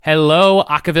Hello,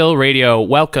 Acaville Radio.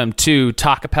 Welcome to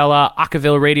Talkapella,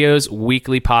 Acaville Radio's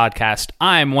weekly podcast.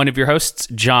 I'm one of your hosts,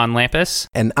 John Lampus.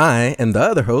 And I am the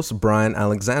other host, Brian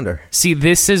Alexander. See,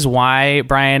 this is why,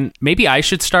 Brian, maybe I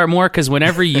should start more, because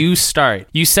whenever you start,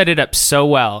 you set it up so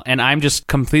well, and I'm just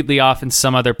completely off in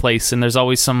some other place, and there's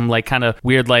always some kind of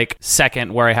weird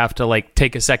second where I have to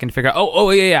take a second to figure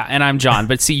out, yeah, and I'm John.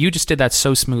 But see, you just did that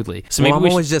so smoothly. So maybe I'm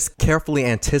always just carefully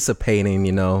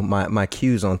anticipating, my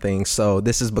cues on things, so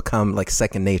this is become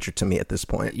second nature to me at this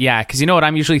point. Yeah, because you know what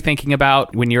I'm usually thinking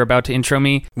about when you're about to intro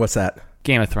me? What's that?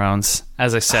 Game of Thrones,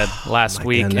 as I said last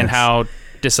week, goodness. and how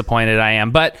disappointed I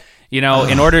am. But, in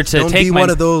order to don't take be one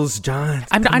of those, John.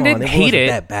 I didn't hate it.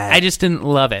 That bad. I just didn't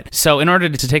love it. So in order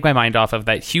to take my mind off of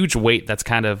that huge weight that's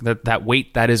kind of that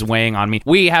weight that is weighing on me,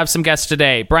 we have some guests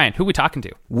today. Brian, who are we talking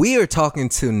to? We are talking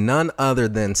to none other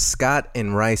than Scott and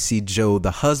Ricey Joe,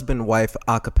 the husband-wife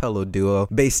a cappella duo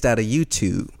based out of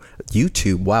YouTube.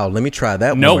 Wow, let me try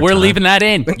that. No, one more we're time. leaving that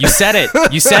in. You said it.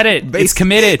 It's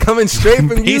committed. Coming straight from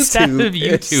based YouTube. out of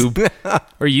YouTube.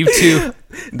 Or YouTube.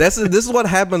 This is what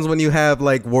happens when you have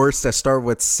words that start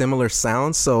with similar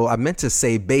sounds. So I meant to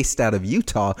say based out of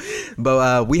Utah,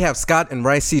 but we have Scott and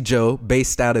Ricey Joe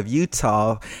based out of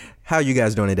Utah. How are you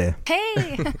guys doing today?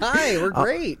 Hey. Hi, we're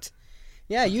great.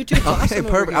 Yeah, YouTube's awesome. Okay,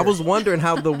 perfect. I was wondering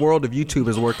how the world of YouTube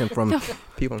is working from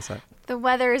people inside. The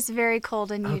weather is very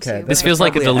cold in YouTube. Okay, This feels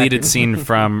like a deleted scene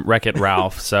from Wreck-It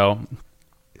Ralph. So,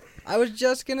 I was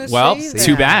just going to say well, that.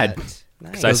 too bad. Nice.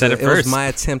 Because I said it It first. was my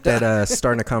attempt at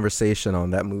starting a conversation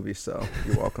on that movie, so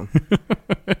you're welcome.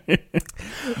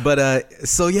 But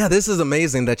this is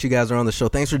amazing that you guys are on the show.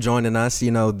 Thanks for joining us.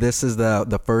 This is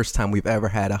the first time we've ever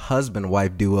had a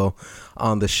husband-wife duo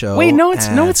on the show. Wait, no, it's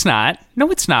not. No,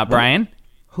 it's not, Brian.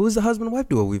 Who's the husband-wife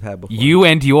duo we've had before? You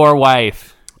and your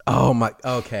wife. Oh my.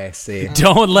 Okay, see.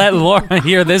 Don't let Laura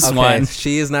hear this one.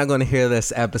 She is not going to hear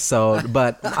this episode,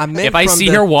 but I meant If I from see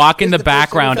her walk in the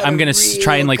background, I'm going to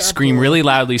try and scream really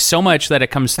loudly so much that it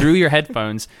comes through your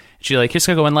headphones. She just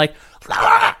going to go in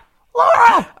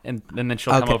Laura! And then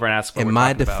she'll come over and ask what in we're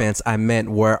my talking defense, about. I meant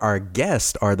where our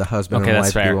guests are the husband Okay, and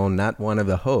that's wife fair. duo, not one of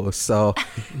the hosts. So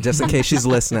just in case she's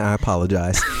listening, I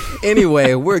apologize.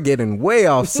 Anyway, we're getting way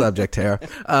off subject here.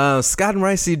 Scott and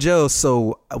Ricey Joe,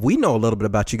 so we know a little bit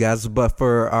about you guys, but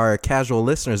for our casual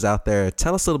listeners out there,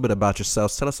 tell us a little bit about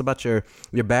yourselves. Tell us about your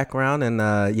background and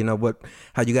how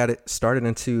you got it started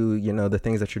into the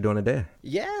things that you're doing today.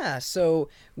 Yeah, so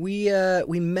we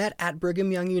met at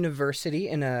Brigham Young University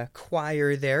in a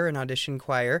choir there, an audition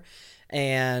choir,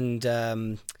 and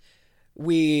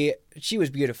she was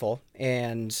beautiful,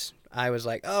 and I was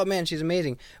like, oh man, she's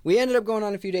amazing. We ended up going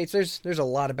on a few dates. There's a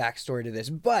lot of backstory to this,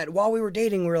 but while we were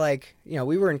dating, we were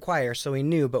we were in choir, so we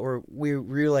knew, but we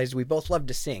realized we both loved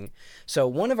to sing. So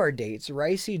one of our dates,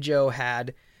 Ricey Joe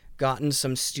had gotten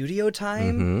some studio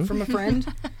time from a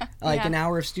friend, an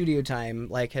hour of studio time,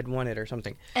 had won it or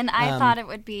something. And I thought it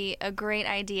would be a great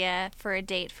idea for a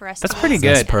date for us. That's to pretty sit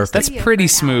good. in the Perfect. That's studio pretty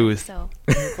for an hour, smooth. so.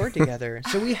 Record together.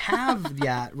 So we have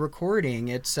that recording.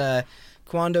 It's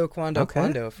Quando from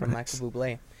Michael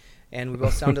Bublé, and we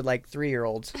both sounded like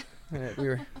 3-year-olds. We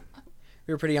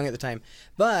were pretty young at the time,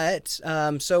 but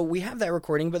so we have that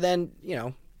recording. But then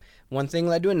one thing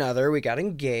led to another. We got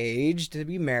engaged to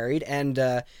be married,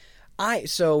 and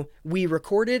so we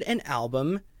recorded an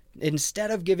album.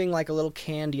 Instead of giving a little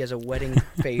candy as a wedding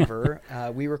favor,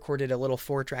 we recorded a little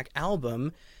 4-track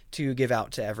album to give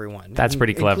out to everyone. That's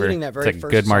pretty clever. Including that very It's a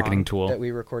first good marketing song tool that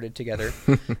we recorded together.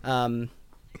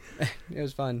 It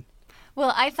was fun.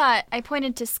 Well, I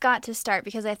pointed to Scott to start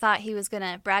because I thought he was going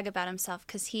to brag about himself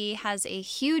because he has a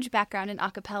huge background in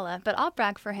a cappella, but I'll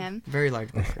brag for him. Very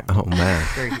large background. Oh man.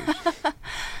 Very huge.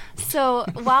 So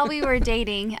while we were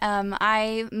dating,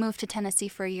 I moved to Tennessee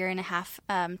for a year and a half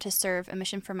to serve a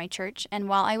mission for my church. And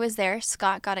while I was there,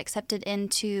 Scott got accepted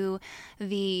into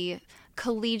the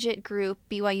collegiate group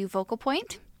BYU Vocal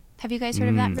Point. Have you guys heard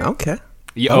of that group? Okay.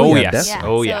 Oh, yeah, yes. Yeah.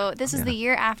 Oh, yeah. So this is the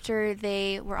year after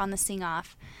they were on the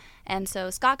sing-off. And so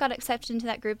Scott got accepted into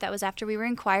that group. That was after we were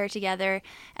in choir together.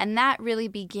 And that really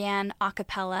began a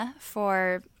cappella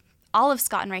for all of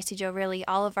Scott and Ricey Joe, really.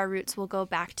 All of our roots will go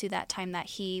back to that time that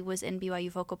he was in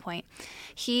BYU Vocal Point.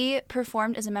 He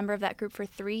performed as a member of that group for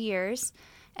 3 years,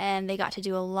 and they got to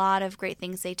do a lot of great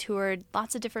things. They toured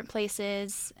lots of different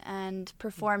places and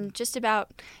performed just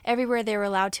about everywhere they were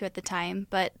allowed to at the time.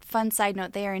 But fun side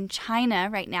note, they are in China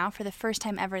right now for the first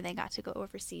time ever they got to go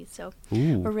overseas. So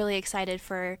we're really excited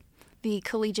for the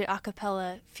collegiate a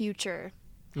cappella future,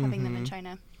 having them in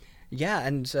China. Yeah,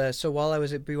 and so while I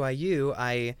was at BYU,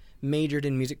 I majored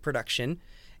in music production,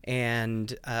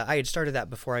 and I had started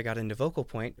that before I got into Vocal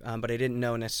Point, but I didn't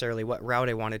know necessarily what route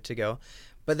I wanted to go.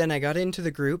 But then I got into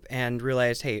the group and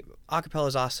realized, hey, acapella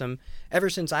is awesome. Ever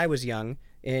since I was young,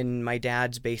 in my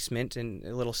dad's basement in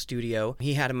a little studio,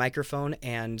 he had a microphone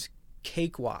and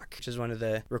Cakewalk, which is one of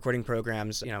the recording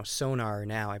programs, Sonar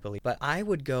now, I believe. But I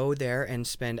would go there and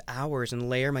spend hours and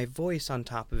layer my voice on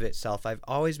top of itself. I've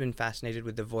always been fascinated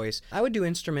with the voice. I would do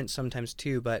instruments sometimes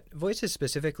too, but voices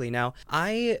specifically. Now,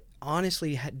 I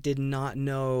honestly did not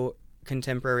know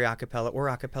contemporary acapella or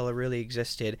acapella really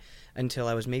existed until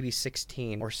I was maybe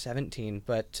 16 or 17.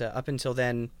 But up until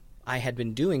then, I had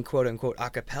been doing quote-unquote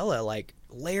acapella, like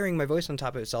layering my voice on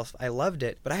top of itself. I loved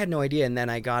it, but I had no idea. And then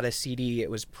I got a CD.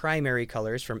 It was Primary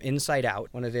Colors from Inside Out,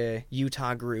 one of the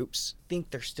Utah groups. I think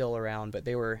they're still around, but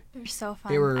they're so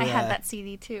fun. They were, I had that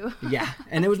CD too. Yeah,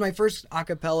 and it was my first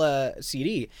acapella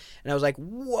CD. And I was like,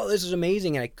 whoa, this is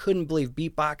amazing. And I couldn't believe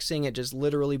beatboxing. It just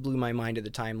literally blew my mind at the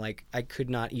time. Like, I could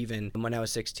not even, when I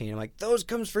was 16, I'm like, those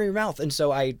comes from your mouth. And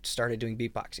so I started doing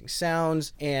beatboxing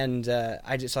sounds, and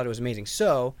I just thought it was amazing.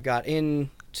 So got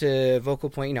into Vocal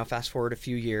Point, fast forward a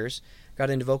few years, got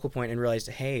into Vocal Point and realized,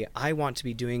 hey, I want to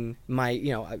be doing my,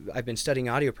 I've been studying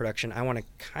audio production. I want to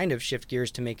kind of shift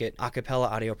gears to make it a cappella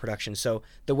audio production. So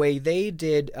the way they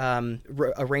did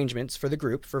arrangements for the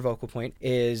group for Vocal Point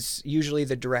is usually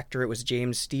the director, it was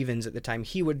James Stevens at the time,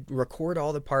 he would record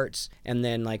all the parts and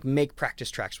then make practice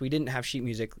tracks. We didn't have sheet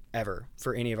music ever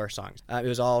for any of our songs. It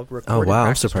was all recorded. Oh, wow. I'm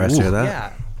practice surprised to hear that.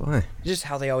 Yeah. Boy. Just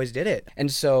how they always did it.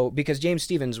 And so, because James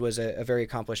Stevens was a very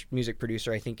accomplished music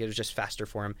producer, I think it was just faster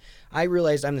for him. I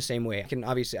realized I'm the same way.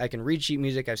 I can read sheet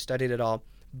music. I've studied it all,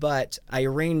 but I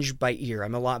arrange by ear.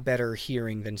 I'm a lot better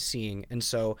hearing than seeing. And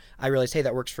so I realized, hey,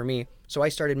 that works for me. So I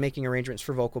started making arrangements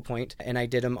for Vocal Point, and I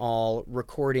did them all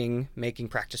recording, making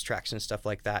practice tracks and stuff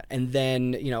like that. And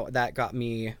then, that got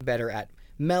me better at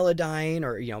melodyne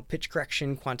or pitch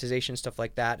correction, quantization, stuff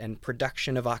like that, and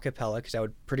production of acapella, because I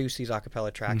would produce these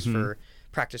acapella tracks for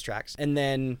practice tracks. And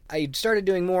then I started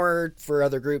doing more for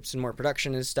other groups and more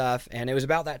production and stuff, and it was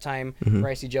about that time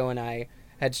Ricey Joe and I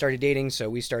had started dating, so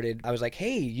I was like,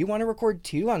 hey, you want to record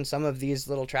too on some of these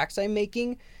little tracks I'm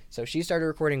making? So she started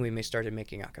recording, we started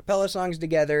making a cappella songs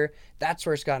together. That's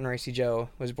where Scott and Ricey Joe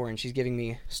was born. She's giving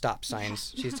me stop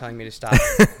signs. She's telling me to stop.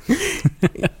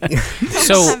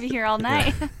 I'll have you here all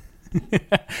night.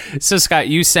 So, Scott,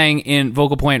 you sang in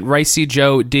Vocal Point. Ricey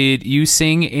Joe, did you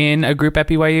sing in a group at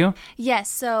BYU?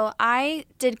 Yes, so I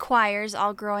did choirs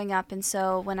all growing up, and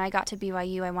so when I got to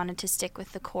BYU, I wanted to stick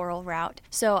with the choral route.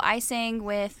 So I sang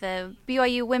with the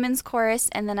BYU Women's Chorus,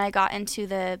 and then I got into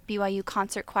the BYU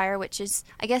Concert Choir, which is,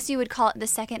 I guess you would call it the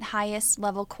second highest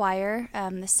level choir,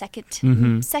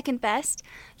 the second best.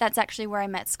 That's actually where I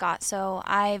met Scott. So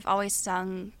I've always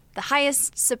sung the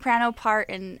highest soprano part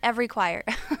in every choir.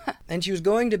 And she was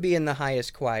going to be in the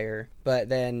highest choir, but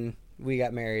then we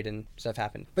got married and stuff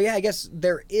happened. But yeah, I guess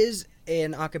there is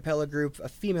an a cappella group, a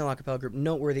female a cappella group,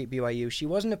 Noteworthy at BYU. She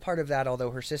wasn't a part of that,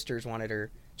 although her sisters wanted her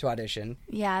to audition.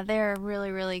 Yeah, they're a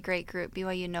really, really great group,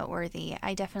 BYU Noteworthy.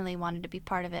 I definitely wanted to be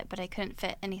part of it, but I couldn't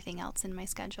fit anything else in my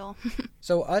schedule.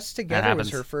 So Us Together was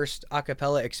her first a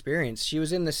cappella experience. She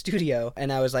was in the studio, and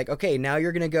I was like, okay, now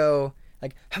you're going to go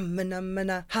like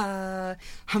hum-a-num-a-na ha,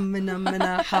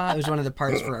 hum-a-num-a-na ha. It was one of the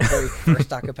parts for our very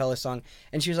first a cappella song.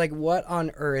 And she was like, what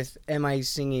on earth am I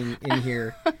singing in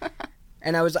here?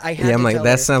 And I'm like,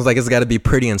 that sounds like it's got to be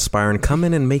pretty inspiring. Come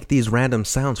in and make these random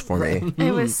sounds for me.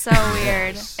 It was so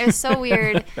weird. It was so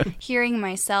weird hearing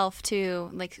myself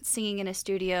too, like singing in a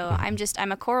studio.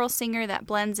 I'm a choral singer that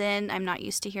blends in. I'm not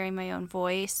used to hearing my own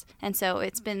voice. And so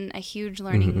it's been a huge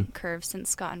learning curve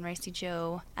since Scott and Ricey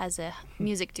Joe as a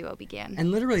music duo began. And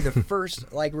literally the first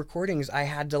recordings, I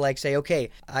had to say,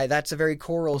 okay, that's a very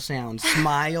choral sound.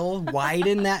 Smile,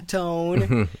 widen that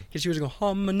tone. Because she was going,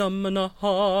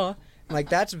 hum-a-num-a-na-ha.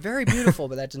 That's very beautiful,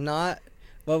 but that's not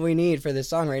what we need for this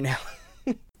song right now.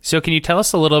 So can you tell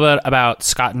us a little bit about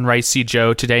Scott and Ricey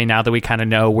Joe today, now that we kind of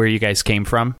know where you guys came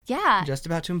from? Yeah. Just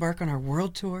about to embark on our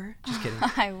world tour. Just kidding.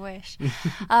 I wish.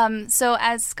 So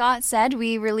as Scott said,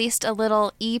 we released a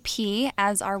little EP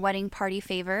as our wedding party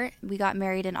favor. We got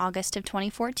married in August of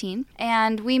 2014,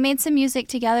 and we made some music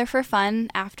together for fun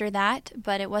after that,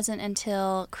 but it wasn't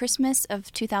until Christmas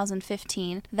of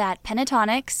 2015 that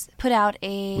Pentatonics put out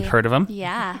We've heard of them?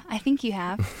 Yeah, I think you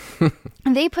have.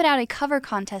 They put out a cover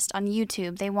contest on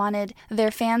YouTube. They wanted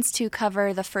their fans to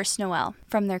cover The First Noel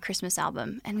from their Christmas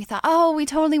album. And we thought, oh, we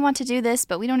totally want to do this,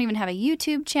 but we don't even have a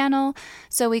YouTube channel.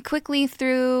 So we quickly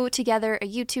threw together a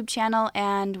YouTube channel,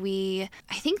 and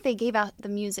I think they gave out the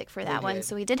music for that one.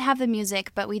 So we did have the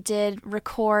music, but we did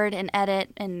record and edit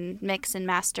and mix and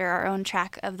master our own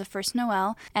track of The First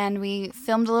Noel. And we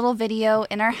filmed a little video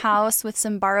in our house with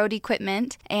some borrowed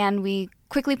equipment, and we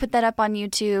quickly put that up on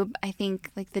YouTube, I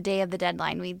think like the day of the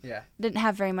deadline. We didn't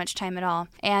have very much time at all.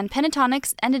 And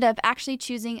Pentatonics ended up actually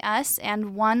choosing us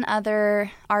and one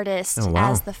other artist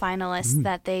as the finalists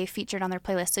that they featured on their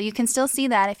playlist. So you can still see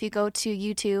that if you go to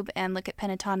YouTube and look at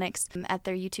Pentatonics at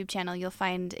their YouTube channel, you'll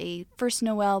find a First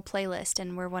Noel playlist,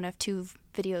 and we're one of 2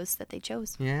 videos that they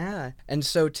chose. Yeah. And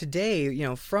so today,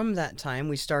 from that time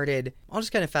we started, I'll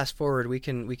just kind of fast forward. We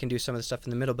can do some of the stuff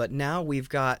in the middle, but now we've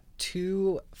got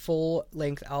 2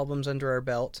 full-length albums under our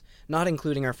belt, not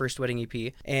including our first wedding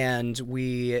EP, and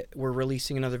we're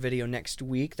releasing another video next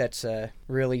week that's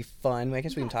really fun. I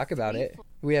guess we can talk about it.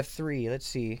 We have 3. Let's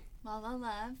see. La La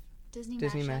Love, Disney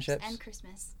Mashups, and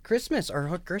Christmas.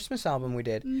 Our Christmas album we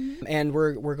did. And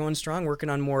we're going strong, working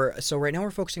on more. So right now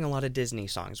we're focusing a lot of Disney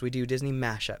songs. We do Disney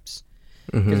mashups.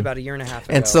 Because about a year and a half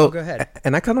ago. And so, go ahead.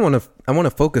 And I kind of want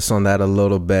to focus on that a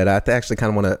little bit. I actually kind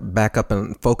of want to back up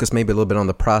and focus maybe a little bit on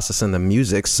the process and the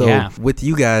music. So with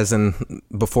you guys, and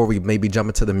before we maybe jump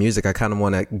into the music, I kind of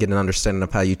want to get an understanding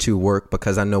of how you 2 work,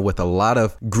 because I know with a lot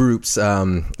of groups,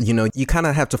 you kind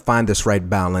of have to find this right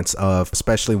balance of,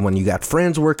 especially when you got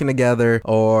friends working together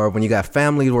or when you got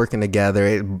families working together,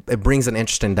 it brings an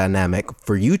interesting dynamic.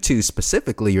 For you 2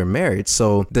 specifically, you're married.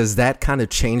 So does that kind of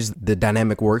change the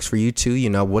dynamic works for you 2?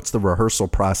 What's the rehearsal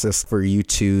process for you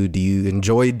 2? Do you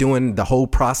enjoy doing the whole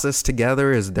process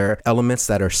together? Is there elements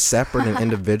that are separate and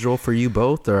individual for you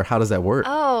both, or how does that work?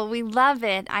 Oh, we love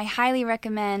it. I highly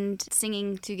recommend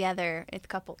singing together with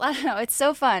couples. I don't know. It's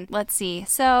so fun. Let's see.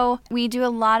 So we do a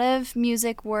lot of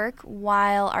music work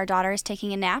while our daughter is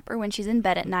taking a nap or when she's in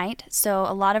bed at night. So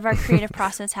a lot of our creative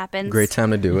process happens. Great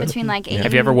time to do it. Between like 8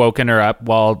 Have you ever woken her up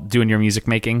while doing your music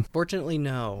making? Fortunately,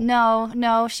 no.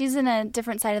 No. She's in a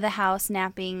different side of the house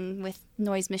napping with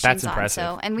noise machines That's on.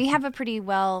 impressive. And we have a pretty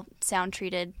well sound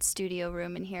treated studio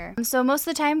room in here. So most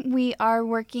of the time we are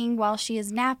working while she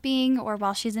is napping or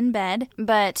while she's in bed.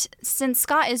 But since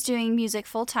Scott is doing music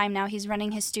full time now, he's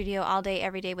running his studio all day,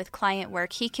 every day with client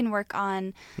work. He can work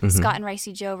on Scott and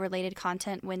Ricey Joe related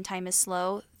content when time is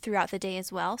slow throughout the day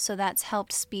as well. So that's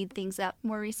helped speed things up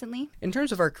more recently. In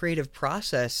terms of our creative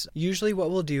process, usually what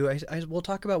we'll do, we'll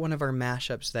talk about one of our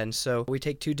mashups then. So we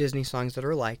take 2 Disney songs that are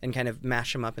alike and kind of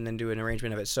mash them up and then do an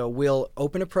arrangement of it. So we'll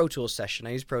open a Pro Tools session.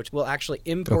 I use Pro Tools. We'll actually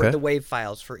import the wave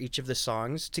files for each of the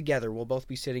songs together. We'll both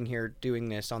be sitting here doing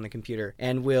this on the computer,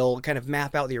 and we'll kind of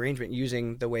map out the arrangement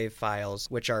using the wave files,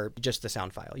 which are just the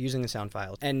sound file, using the sound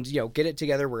files, and get it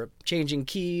together. We're changing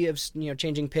key of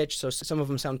changing pitch. So some of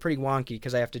them sound pretty wonky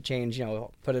because I have to change,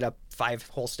 put it up 5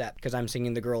 whole step because I'm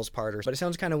singing the girl's part, but it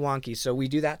sounds kind of wonky. So we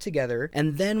do that together.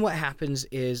 And then what happens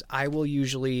is I will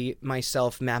usually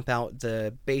myself map out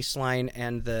the bass line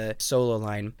and the solo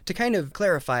line. To kind of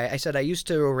clarify, I said I used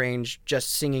to arrange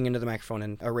just singing into the microphone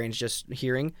and arrange just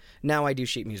hearing. Now I do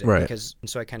sheet music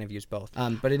so I kind of use both.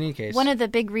 But in any case, one of the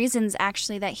big reasons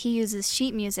actually that he uses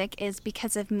sheet music is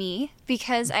because of me.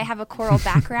 Because I have a choral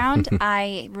background,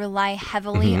 I rely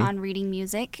heavily on reading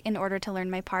music in order to learn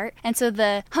my part. And so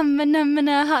the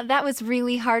that was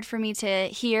really hard for me to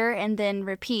hear and then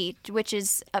repeat, which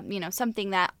is something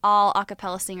that all a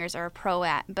cappella singers are a pro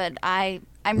at. But I'm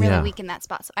really weak in that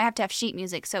spot, so I have to have sheet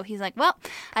music. So he's like, well,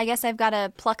 I guess I've got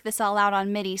to pluck this all out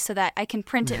on MIDI so that I can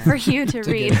print it for you to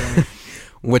read.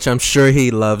 Which I'm sure he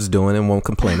loves doing and won't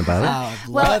complain about it.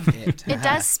 Oh, love it. It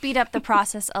does speed up the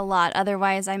process a lot.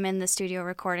 Otherwise, I'm in the studio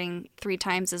recording 3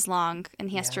 times as long, and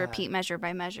he has to repeat measure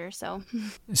by measure. So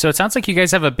it sounds like you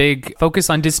guys have a big focus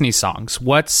on Disney songs.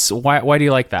 Why do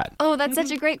you like that? Oh, that's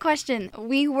such a great question.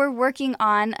 We were working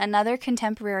on another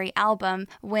contemporary album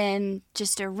when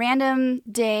just a random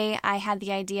day I had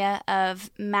the idea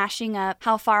of mashing up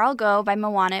How Far I'll Go by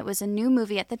Moana. It was a new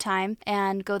movie at the time,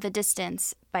 and Go the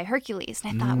Distance by Hercules.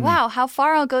 And I thought, wow, How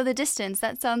Far I'll Go the Distance.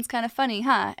 That sounds kind of funny,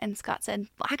 huh? And Scott said,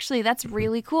 well, actually, that's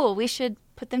really cool. We should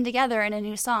put them together in a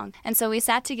new song. And so we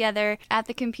sat together at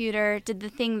the computer, did the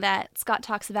thing that Scott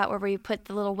talks about where we put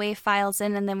the little wave files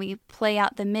in and then we play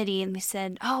out the MIDI, and we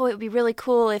said, oh, it would be really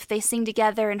cool if they sing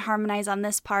together and harmonize on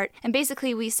this part. And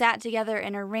basically we sat together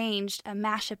and arranged a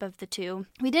mashup of the 2.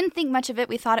 We didn't think much of it.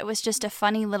 We thought it was just a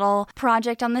funny little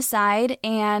project on the side,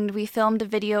 and we filmed a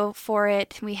video for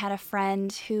it. We had a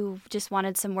friend who just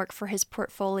wanted some work for his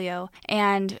portfolio,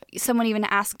 and someone even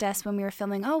asked us when we were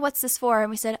filming, oh, what's this for? And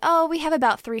we said, oh, we have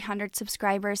about 300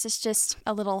 subscribers. It's just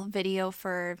a little video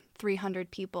for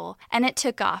 300 people. And it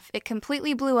took off. It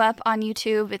completely blew up on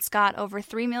YouTube. It's got over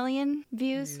 3 million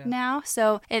views now.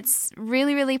 So it's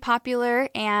really, really popular.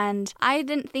 And I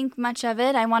didn't think much of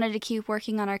it. I wanted to keep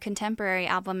working on our contemporary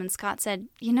album. And Scott said,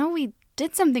 we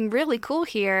did something really cool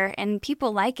here and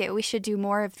people like it. We should do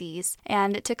more of these.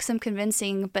 And it took some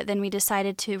convincing, but then we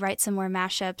decided to write some more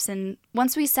mashups. And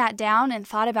once we sat down and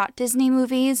thought about Disney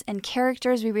movies and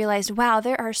characters, we realized, wow,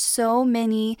 there are so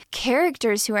many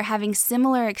characters who are having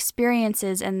similar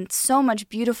experiences and so much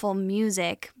beautiful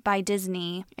music by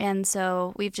Disney. And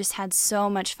so we've just had so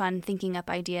much fun thinking up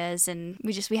ideas, and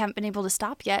we haven't been able to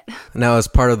stop yet. Now, as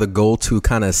part of the goal to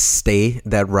kind of stay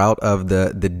that route of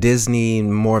the Disney,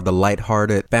 more of the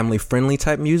lighthearted, family-friendly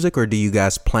type music, or do you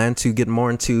guys plan to get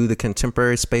more into the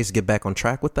contemporary space, get back on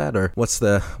track with that, or what's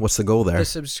the goal there? The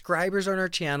subscribers on our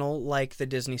channel like the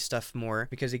Disney stuff more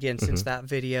because, again, since that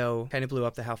video kind of blew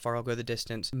up, the How Far I'll Go the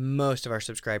Distance, most of our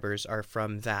subscribers are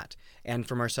from that and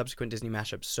from our subsequent Disney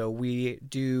mashups. So we've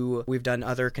done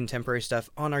other contemporary stuff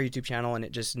on our YouTube channel, and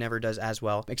it just never does as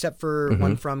well, except for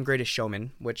one from Greatest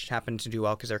Showman, which happened to do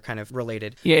well because they're kind of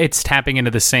related. Yeah, it's tapping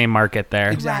into the same market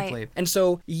there. Exactly. Right. And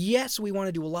so, yes, we want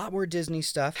to do a lot more Disney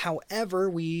stuff. However,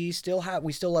 we still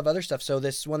love other stuff. So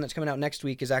this one that's coming out next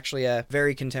week is actually a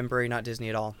very contemporary, not Disney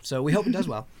at all. So we hope it does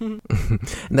well.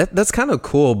 That's kind of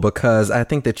cool because I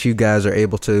think that you guys are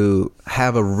able to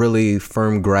have a really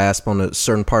firm grasp on a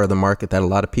certain part of the market that a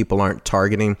lot of people aren't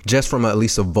targeting, just from at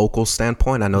least a vocal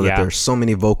standpoint. I know that there's so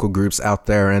many vocal groups out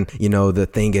there, and the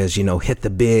thing is, hit the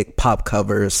big pop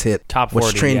covers, hit top 40,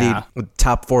 what's trendy,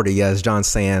 top 40, as John's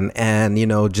saying, and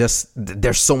just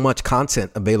there's so much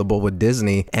content available with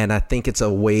Disney, and I think it's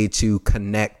a way to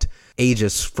connect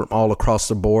ages from all across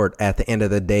the board at the end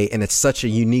of the day, and it's such a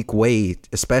unique way,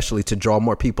 especially to draw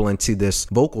more people into this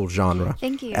vocal genre.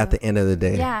 Thank you. At the end of the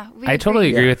day. Yeah, I totally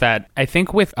agree with that. I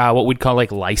think with what we'd call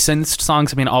like licensed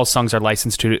songs, I mean, all songs are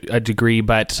licensed to a degree,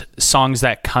 but songs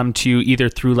that come to you either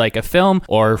through like a film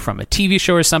or from a TV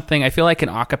show or something, I feel like in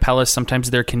acapella,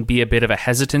 sometimes there can be a bit of a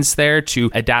hesitance there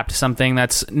to adapt something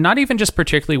that's not even just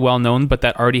particularly well known, but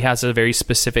that already has a very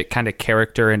specific kind of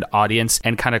character and audience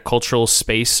and kind of cultural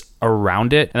space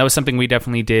around it. And that was something we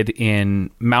definitely did in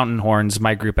Mountain Horns,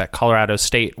 my group at Colorado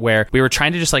State, where we were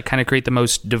trying to just like kind of create the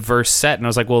most diverse set. And I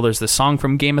was like, well, there's this song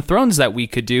from Game of Thrones that we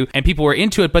could do, and people were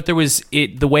into it, but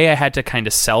the way I had to kind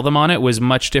of sell them on it was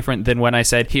much different than when I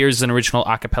said, here's an original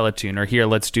a cappella tune, or here,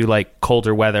 let's do like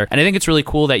Colder Weather. And I think it's really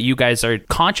cool that you guys are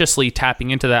consciously tapping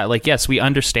into that. Like, yes, we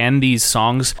understand these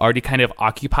songs already kind of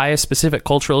occupy a specific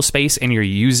cultural space, and you're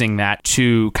using that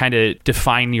to kind of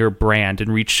define your brand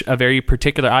and reach a very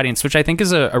particular audience, which I think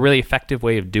is a really effective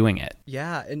way of doing it.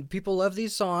 Yeah, and people love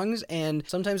these songs, and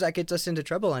sometimes that gets us into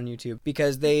trouble on YouTube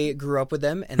because they grew up with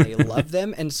them and they love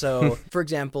them. And so, for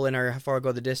example, in our How Far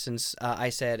Go the Distance, I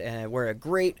said, we're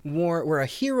a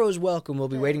hero's welcome will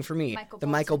be waiting for me. The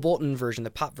Michael Bolton version,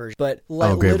 the pop version. But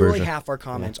literally version. half our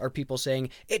comments are people saying,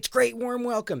 it's great, warm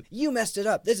welcome. You messed it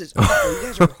up. This is awful. You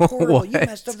guys are horrible. You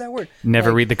messed up that word.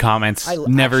 Never read the comments.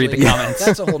 Never read the comments.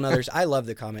 That's a whole nother. I love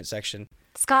the comment section.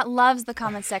 Scott loves the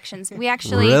comment sections. We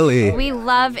we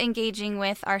love engaging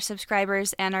with our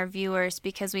subscribers and our viewers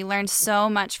because we learned so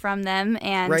much from them.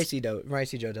 And Ricey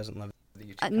Joe doesn't love the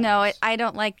YouTube no, I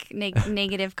don't like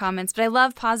negative comments, but I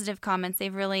love positive comments.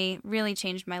 They've really, really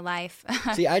changed my life.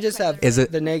 See, I just have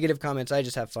the negative comments. I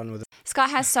just have fun with them.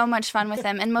 Scott has so much fun with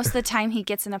them, and most of the time he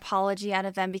gets an apology out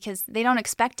of them because they don't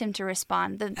expect him to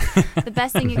respond. The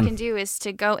best thing you can do is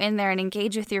to go in there and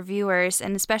engage with your viewers,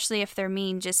 and especially if they're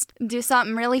mean, just do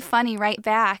something really funny right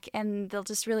back, and they'll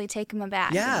just really take them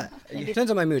aback. Yeah, it depends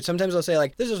on my mood. Sometimes I'll say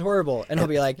like, "This is horrible," and I'll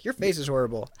be like, "Your face is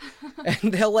horrible,"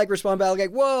 and they'll like respond back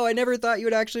like, "Whoa, I never thought you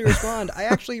would actually respond. I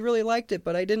actually really liked it,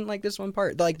 but I didn't like this one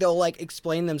part." Like they'll like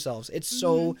explain themselves. It's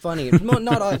so funny.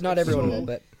 Not everyone will,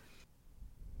 but.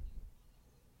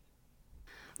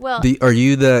 Well, are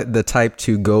you the type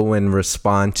to go and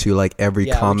respond to like every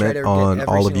comment on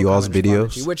all of you all's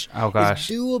videos? Which is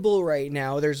doable right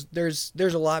now. There's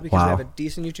a lot because we have a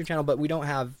decent YouTube channel, but we don't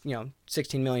have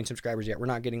 16 million subscribers yet. We're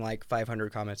not getting like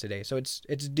 500 comments a day, so it's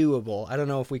doable. I don't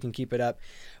know if we can keep it up.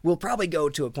 We'll probably go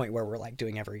to a point where we're like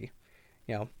doing every,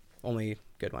 only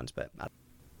good ones, but.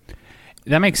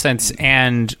 That makes sense.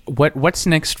 And what's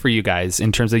next for you guys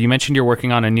in terms of, you mentioned you're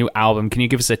working on a new album. Can you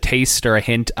give us a taste or a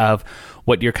hint of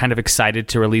what you're kind of excited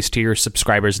to release to your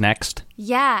subscribers next?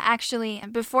 Yeah, actually,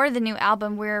 before the new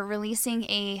album, we're releasing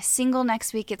a single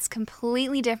next week. It's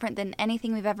completely different than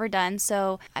anything we've ever done.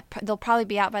 So they'll probably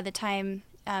be out by the time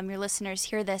your listeners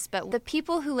hear this. But the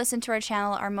people who listen to our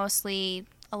channel are mostly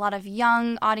a lot of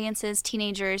young audiences,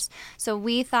 teenagers. So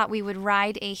we thought we would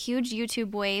ride a huge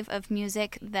YouTube wave of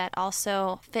music that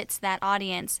also fits that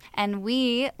audience. And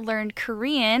we learned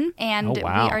Korean, and Oh,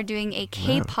 wow. we are doing a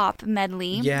K-pop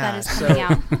medley Yeah, that is coming so-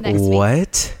 out next week.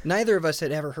 What? Neither of us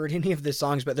had ever heard any of the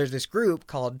songs, but there's this group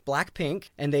called Blackpink,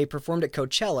 and they performed at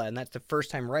Coachella, and that's the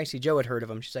first time Ricey Joe had heard of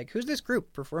them. She's like, who's this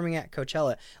group performing at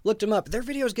Coachella? Looked them up. Their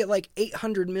videos get like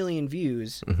 800 million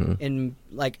views in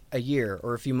like a year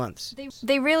or a few months.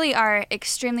 They really are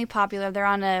extremely popular. They're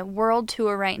on a world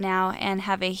tour right now and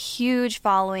have a huge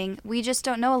following. We just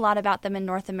don't know a lot about them in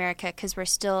North America because we're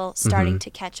still starting to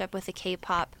catch up with the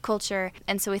K-pop culture.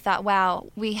 And so we thought, wow,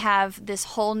 we have this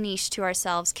whole niche to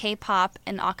ourselves, K-pop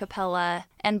and acapella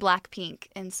and Blackpink.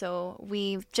 And so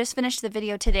we just finished the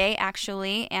video today,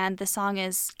 actually, and the song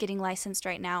is getting licensed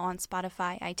right now on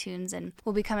Spotify, iTunes, and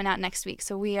will be coming out next week.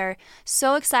 So we are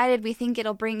so excited. We think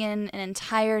it'll bring in an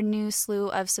entire new slew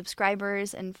of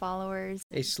subscribers and followers.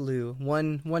 A slew,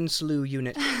 one slew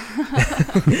unit.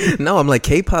 No, I'm like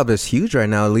K-pop is huge right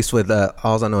now. At least with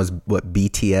all I know is what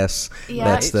BTS. Yeah.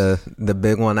 That's the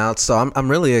big one out. So I'm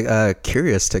really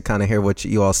curious to kind of hear what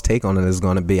you all's take on it is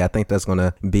going to be. I think that's going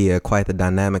to be quite the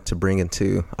dynamic to bring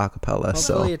into acapella. Hopefully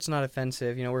So it's not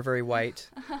offensive. You know, we're very white.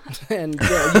 And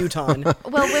Utah.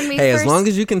 Well, when we hey, first... as long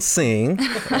as you can sing.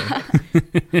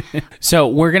 So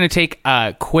we're going to take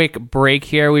a quick break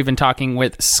here. We've been talking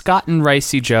with Scott and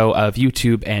Ricey Joe of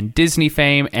YouTube and Disney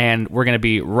fame, and we're going to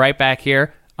be right back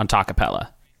here on Talkapella.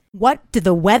 What do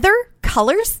the weather,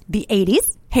 colors, the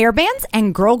 80s, hair bands,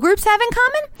 and girl groups have in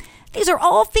common? These are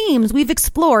all themes we've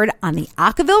explored on the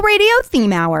Acaville Radio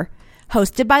Theme Hour.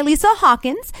 Hosted by Lisa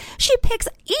Hawkins, she picks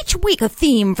each week a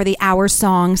theme for the hour's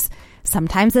songs.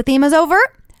 Sometimes the theme is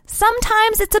overt,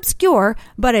 sometimes it's obscure,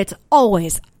 but it's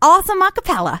always awesome a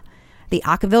cappella. The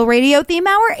Acaville Radio Theme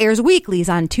Hour airs weeklies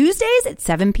on Tuesdays at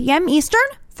 7 p.m. Eastern,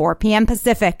 4 p.m.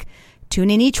 Pacific. Tune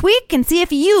in each week and see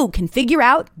if you can figure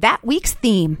out that week's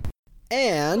theme.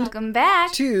 And Welcome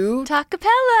back to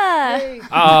Talkapella.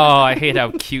 Oh, I hate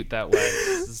how cute that was.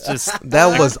 It's just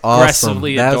That was awesome.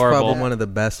 aggressively That was adorable. probably one of the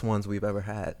best ones we've ever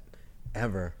had.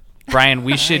 Ever. Brian,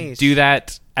 we should Nice. do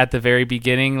that at the very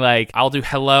beginning. Like, I'll do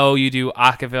hello, you do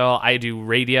Acaville, I do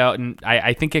radio, and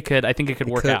I think it could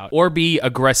work could. out or be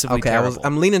aggressively Okay, terrible.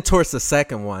 I'm leaning towards the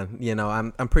second one. You know,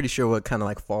 I'm pretty sure we'll kind of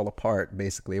like fall apart.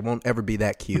 Basically, it won't ever be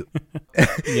that cute.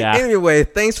 Yeah. Anyway,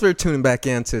 thanks for tuning back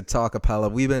in to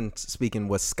Talkapella. We've been speaking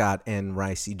with Scott and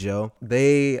Ricey Joe.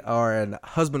 They are a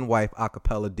husband-wife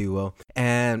acapella duo,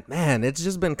 and man, it's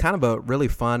just been kind of a really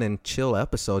fun and chill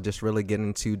episode. Just really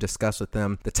getting to discuss with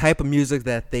them the type of music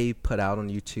that they put out on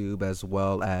YouTube, as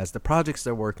well as the projects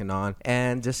they're working on,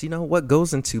 and just what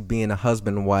goes into being a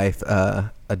husband-wife.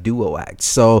 A duo act.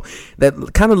 So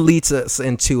that kind of leads us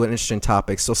into an interesting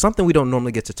topic. So something we don't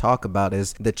normally get to talk about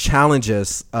is the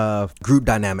challenges of group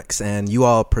dynamics. And you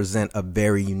all present a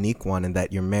very unique one in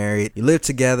that you're married, you live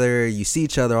together, you see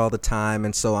each other all the time.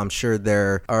 And so I'm sure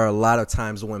there are a lot of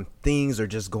times when things are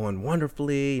just going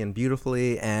wonderfully and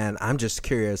beautifully. And I'm just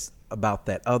curious about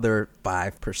that other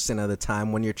 5% of the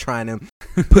time when you're trying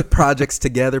to put projects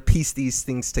together, piece these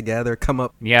things together, come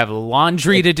up. You have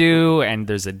laundry to do, and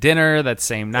there's a dinner that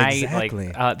same night. Exactly.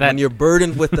 Like that. When you're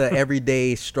burdened with the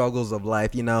everyday struggles of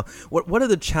life, what are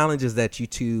the challenges that you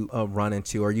two run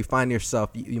into, or you find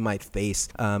yourself you might face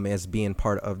as being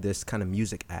part of this kind of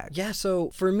music act? Yeah,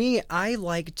 so for me, I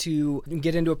like to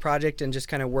get into a project and just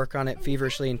kind of work on it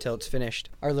feverishly until it's finished.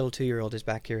 Our little 2-year-old is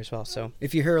back here as well, so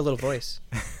if you hear a little voice.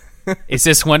 Is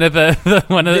this one of the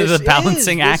This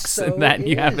balancing is, acts this so that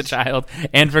you have a is. child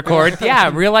and record?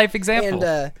 Yeah, real life example.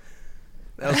 And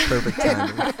That was perfect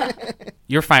timing.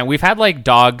 You're fine. We've had like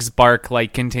dogs bark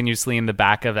like continuously in the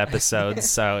back of episodes,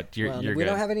 so you're well, you're we good.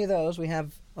 don't have any of those. We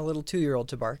have a little 2-year-old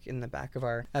to bark in the back of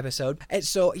our episode. And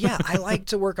so, yeah, I like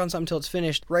to work on something until it's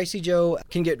finished. Ricey Joe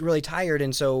can get really tired,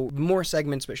 and so more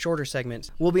segments, but shorter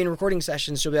segments. We'll be in recording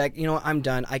sessions. She'll be like, I'm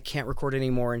done. I can't record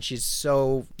anymore. And she's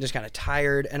so just kind of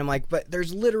tired. And I'm like, but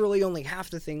there's literally only half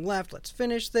the thing left. Let's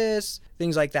finish this.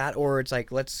 Things like that. Or it's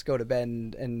like, let's go to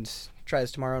bed and try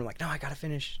this tomorrow. And I'm like, no, I gotta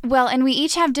finish. Well, and we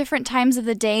each have different times of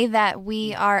the day that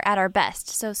we are at our best.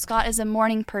 So Scott is a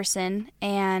morning person,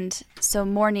 and so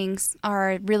mornings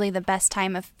are really the best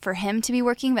time for him to be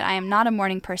working, but I am not a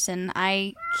morning person.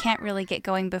 I can't really get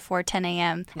going before 10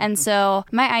 a.m. And so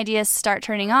my ideas start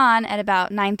turning on at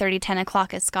about 9:30, 10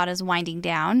 o'clock as Scott is winding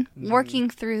down, working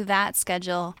through that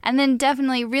schedule. And then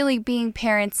definitely really being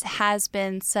parents has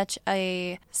been such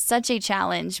a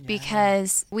challenge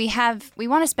because we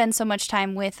want to spend so much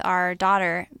time with our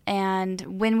daughter.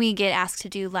 And when we get asked to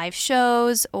do live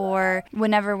shows or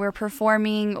whenever we're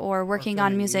performing or working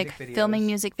on music, filming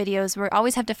music videos, we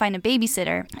always have to find a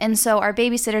babysitter. And so our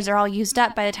babysitters are all used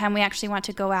up by the time we actually want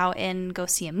to go out and go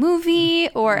see a movie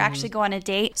or actually go on a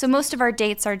date. So most of our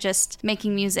dates are just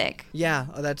making music. Yeah,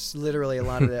 that's literally a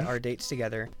lot of our dates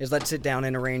together is let's sit down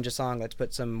and arrange a song. Let's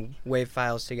put some wave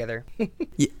files together.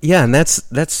 Yeah, and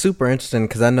that's super interesting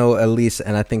because I know at least,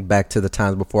 and I think back to the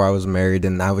times before I was married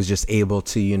and I was just able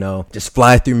to, just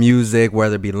fly through music,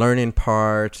 whether it be learning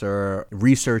parts or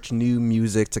research new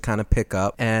music to kind of pick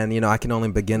up. And, I can only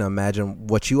begin to imagine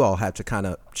what you all had to kind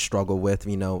of struggle with,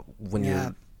 when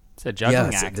you're... It's a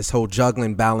juggling act. This whole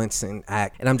juggling, balancing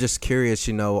act. And I'm just curious,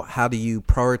 how do you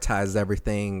prioritize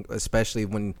everything, especially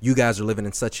when you guys are living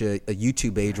in such a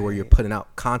YouTube age where you're putting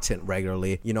out content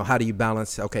regularly? How do you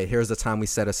balance, okay, here's the time we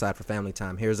set aside for family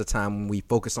time. Here's the time when we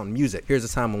focus on music. Here's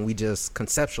the time when we just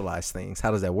conceptualize things.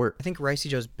 How does that work? I think Ricey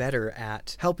Joe's better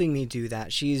at helping me do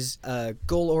that. She's a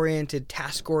goal-oriented,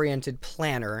 task-oriented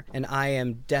planner, and I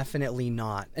am definitely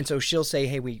not. And so she'll say,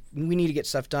 hey, we need to get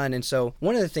stuff done. And so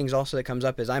one of the things also that comes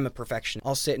up is I'm a perfectionist.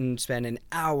 I'll sit and spend an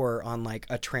hour on like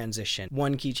a transition,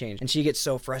 one key change, and she gets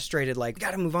so frustrated, like,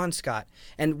 gotta move on, Scott,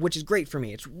 and which is great for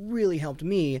me. It's really helped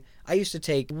me. I used to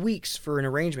take weeks for an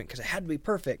arrangement because it had to be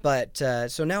perfect, but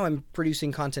so now I'm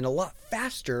producing content a lot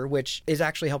faster, which is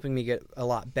actually helping me get a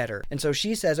lot better. And so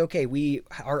she says, okay,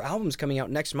 our album's coming out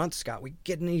next month, Scott. We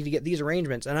need to get these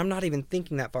arrangements, and I'm not even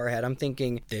thinking that far ahead. I'm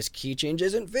thinking this key change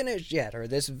isn't finished yet, or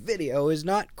this video is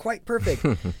not quite perfect.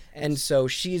 And so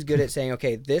she's good at saying,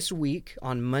 okay, this week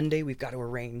on Monday we've got to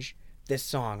arrange this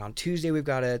song. On Tuesday we've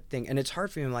got a thing. And it's hard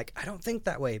for me. I'm like, I don't think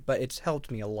that way, but it's helped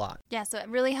me a lot. Yeah, so it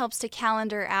really helps to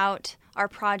calendar out our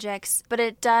projects, but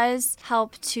it does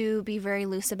help to be very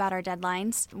loose about our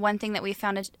deadlines. One thing that we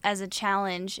found as a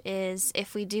challenge is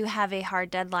if we do have a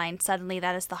hard deadline, suddenly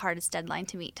that is the hardest deadline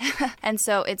to meet. And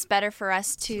so it's better for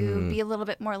us to be a little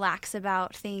bit more lax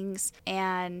about things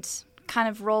and kind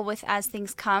of roll with as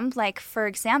things come. Like, for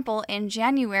example, in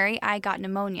January, I got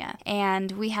pneumonia,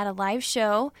 and we had a live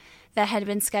show that had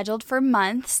been scheduled for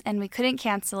months, and we couldn't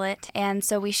cancel it. And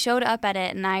so we showed up at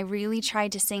it, and I really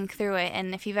tried to sing through it.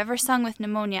 And if you've ever sung with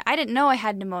pneumonia, I didn't know I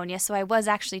had pneumonia, so I was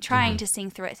actually trying to sing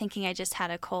through it, thinking I just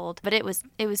had a cold. But it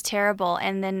was terrible.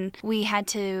 And then we had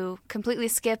to completely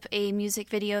skip a music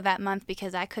video that month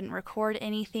because I couldn't record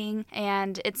anything.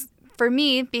 And it's, for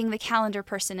me, being the calendar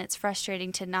person, it's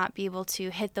frustrating to not be able to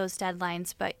hit those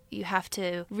deadlines, but you have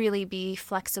to really be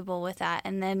flexible with that.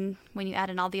 And then when you add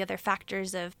in all the other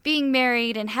factors of being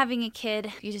married and having a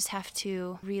kid, you just have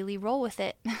to really roll with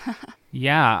it.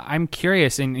 Yeah, I'm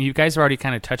curious, and you guys have already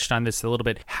kind of touched on this a little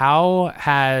bit. How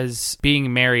has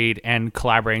being married and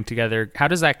collaborating together, how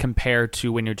does that compare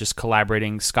to when you're just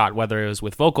collaborating, Scott, whether it was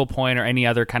with Vocal Point or any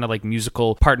other kind of like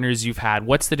musical partners you've had?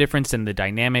 What's the difference in the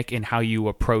dynamic in how you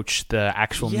approach the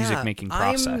actual music making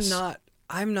process?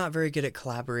 I'm not very good at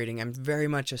collaborating. I'm very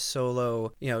much a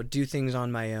solo, do things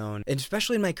on my own. And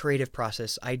especially in my creative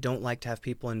process, I don't like to have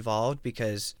people involved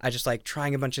because I just like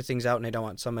trying a bunch of things out, and I don't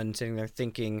want someone sitting there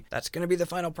thinking that's going to be the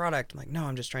final product. I'm like, no,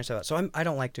 I'm just trying stuff out. So I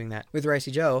don't like doing that. With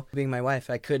Ricey Joe being my wife,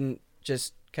 I couldn't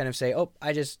just kind of say, oh,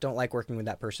 I just don't like working with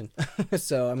that person.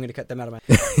 So I'm going to cut them out of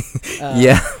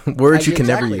my... words you can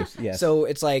never use. Yes. So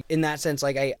it's like, in that sense,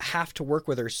 like I have to work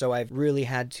with her, so I've really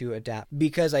had to adapt.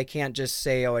 Because I can't just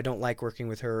say, oh, I don't like working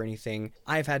with her or anything.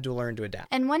 I've had to learn to adapt.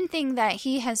 And one thing that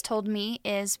he has told me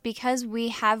is because we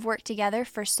have worked together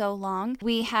for so long,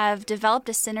 we have developed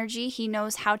a synergy. He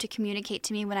knows how to communicate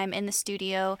to me when I'm in the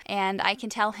studio, and I can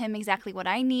tell him exactly what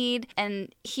I need.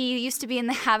 And he used to be in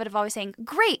the habit of always saying,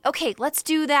 great, okay, let's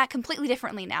do that completely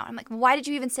differently now. I'm like, why did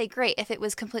you even say great if it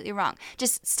was completely wrong?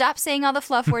 Just stop saying all the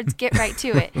fluff words, get right to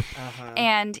it.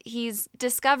 And he's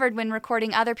discovered when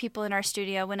recording other people in our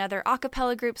studio, when other a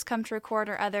cappella groups come to record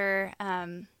or other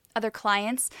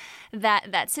clients, that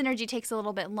synergy takes a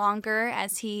little bit longer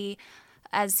as he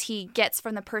gets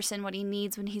from the person what he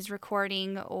needs when he's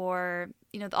recording, or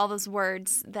all those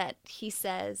words that he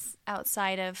says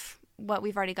outside of what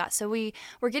we've already got. So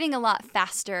we're getting a lot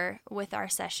faster with our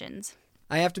sessions.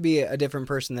 I have to be a different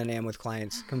person than I am with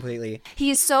clients completely. He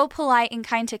is so polite and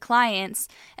kind to clients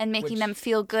and making them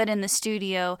feel good in the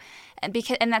studio.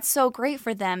 And that's so great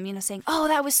for them, saying, oh,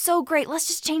 that was so great. Let's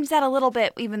just change that a little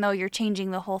bit, even though you're changing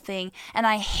the whole thing. And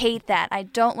I hate that. I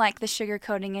don't like the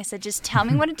sugarcoating. I said, just tell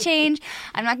me what to change.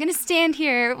 I'm not going to stand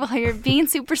here while you're being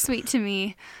super sweet to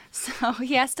me. So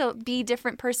he has to be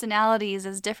different personalities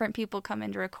as different people come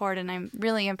in to record. And I'm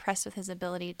really impressed with his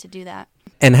ability to do that.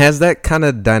 And has that kind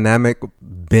of dynamic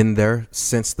been there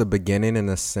since the beginning, in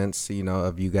a sense,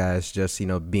 of you guys just,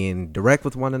 being direct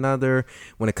with one another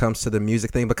when it comes to the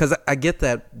music thing? Because I get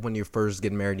that when you're first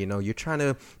getting married, you're trying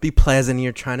to be pleasant,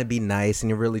 you're trying to be nice, and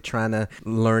you're really trying to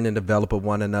learn and develop with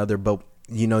one another. But,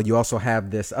 you also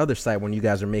have this other side when you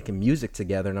guys are making music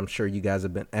together. And I'm sure you guys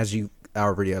have been, as you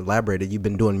already elaborated, you've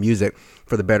been doing music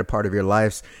for the better part of your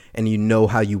lives, and you know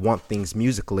how you want things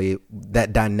musically.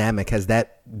 That dynamic, has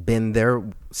that been there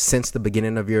since the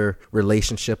beginning of your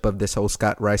relationship of this whole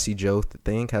Scott Ricey Joe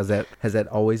thing? Has that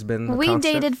always been the concept?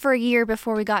 Dated for a year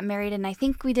before we got married, and I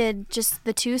think we did just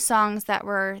the two songs that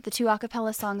were the two a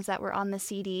cappella songs that were on the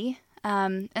CD.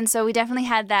 And so we definitely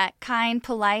had that kind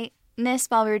politeness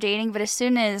while we were dating, but as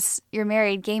soon as you're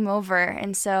married, game over.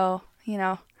 And so,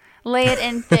 lay it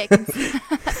in thick.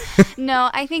 No,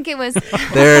 I think it was...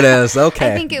 There it is.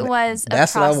 Okay. I think it was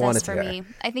That's a what I process wanted for to me. hear.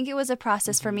 I think it was a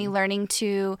process for me learning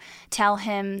to tell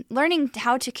him, learning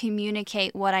how to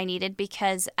communicate what I needed,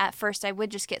 because at first I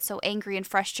would just get so angry and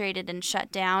frustrated and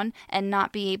shut down and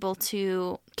not be able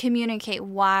to communicate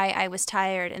why I was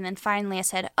tired. And then finally I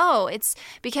said, oh, it's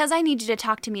because I need you to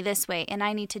talk to me this way and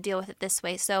I need to deal with it this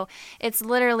way. So it's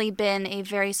literally been a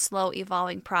very slow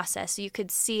evolving process. You could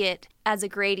see it as a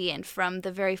gradient from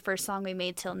the very first song we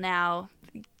made till now,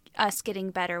 us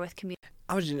getting better with communication.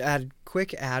 I was just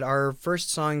quick add. Our first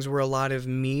songs were a lot of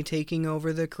me taking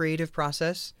over the creative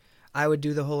process. I would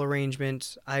do the whole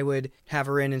arrangement. I would have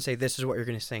her in and say, this is what you're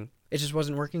going to sing. It just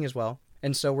wasn't working as well.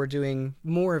 And so we're doing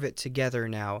more of it together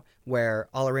now, where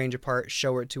I'll arrange a part,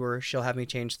 show it to her, she'll have me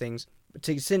change things.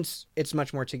 Since it's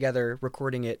much more together,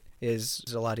 recording it is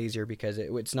a lot easier, because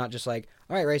it's not just like,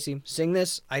 all right, Ricey, sing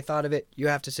this. I thought of it. You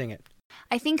have to sing it.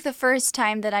 I think the first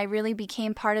time that I really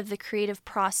became part of the creative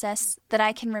process that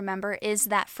I can remember is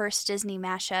that first Disney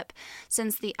mashup,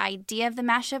 since the idea of the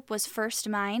mashup was first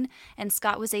mine, and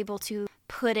Scott was able to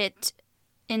put it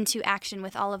into action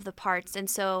with all of the parts. And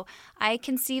so I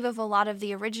conceive of a lot of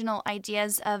the original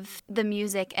ideas of the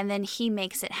music, and then he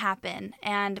makes it happen.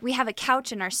 And we have a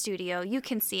couch in our studio. You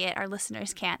can see it. Our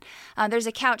listeners can't. There's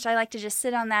a couch. I like to just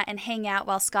sit on that and hang out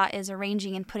while Scott is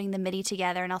arranging and putting the MIDI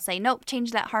together. And I'll say, nope,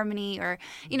 change that harmony, or,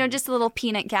 just a little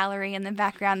peanut gallery in the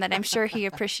background that I'm sure he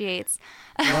appreciates.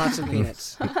 Lots of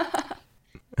peanuts.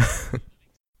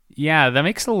 Yeah, that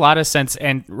makes a lot of sense.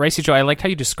 And Ricey Joe, I liked how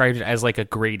you described it as like a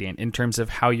gradient in terms of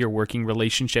how your working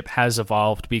relationship has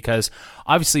evolved, because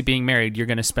obviously being married, you're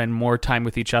going to spend more time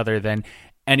with each other than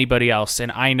anybody else.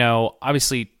 And I know,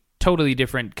 obviously, totally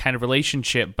different kind of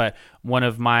relationship, but one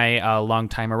of my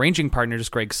longtime arranging partners,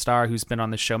 Greg Starr, who's been on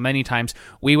the show many times,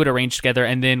 we would arrange together,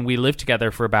 and then we lived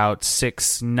together for about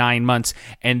 6-9 months,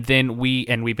 and then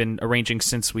we've been arranging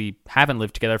since we haven't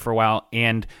lived together for a while.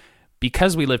 And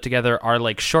because we lived together, our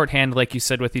like shorthand, like you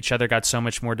said, with each other got so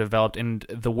much more developed, and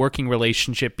the working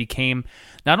relationship became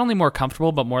not only more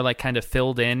comfortable, but more like kind of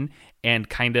filled in and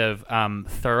kind of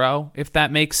thorough, if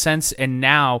that makes sense. And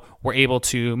now we're able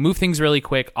to move things really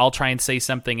quick. I'll try and say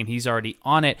something and he's already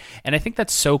on it. And I think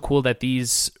that's so cool that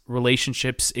these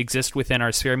relationships exist within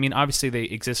our sphere. I mean, obviously they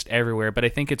exist everywhere, but I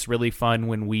think it's really fun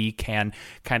when we can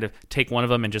kind of take one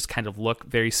of them and just kind of look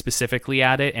very specifically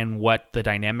at it and what the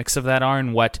dynamics of that are,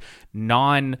 and what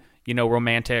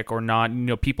romantic or not,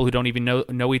 people who don't even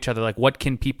know each other, like what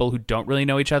can people who don't really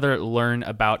know each other learn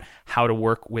about how to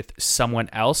work with someone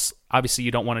else. Obviously,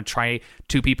 you don't want to try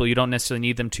two people. You don't necessarily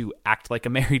need them to act like a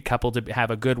married couple to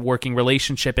have a good working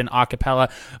relationship in a cappella.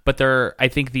 But I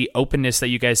think the openness that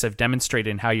you guys have demonstrated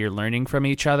in how you're learning from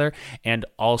each other, and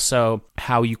also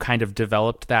how you kind of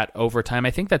developed that over time,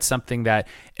 I think that's something that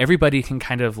everybody can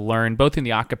kind of learn, both in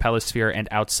the a cappella sphere and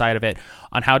outside of it,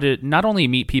 on how to not only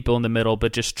meet people in the middle,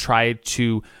 but just try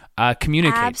to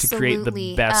communicate. Absolutely. To create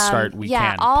the best start we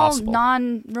can all possible.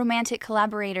 Non-romantic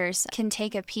collaborators can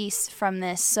take a piece from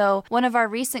this. So one of our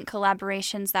recent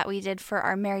collaborations that we did for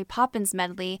our Mary Poppins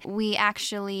medley, we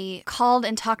actually called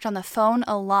and talked on the phone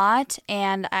a lot,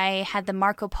 and I had the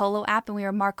Marco Polo app, and we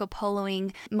were Marco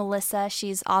Poloing Melissa.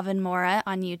 She's Avon Mora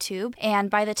on YouTube. And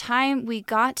by the time we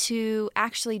got to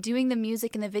actually doing the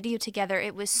music and the video together,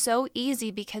 it was so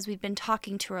easy because we'd been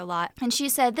talking to her a lot. And she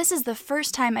said, this is the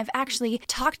first time I've actually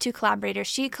talked to go-to collaborator.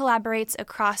 She collaborates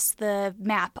across the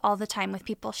map all the time with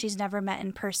people she's never met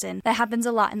in person. That happens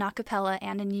a lot in acapella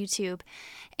and in YouTube.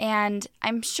 And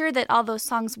I'm sure that all those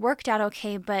songs worked out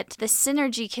okay, but the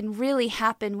synergy can really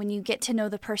happen when you get to know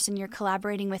the person you're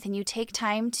collaborating with and you take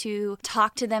time to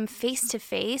talk to them face to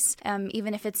face,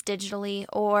 even if it's digitally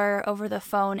or over the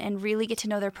phone, and really get to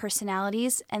know their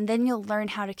personalities. And then you'll learn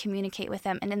how to communicate with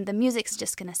them. And then the music's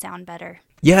just going to sound better.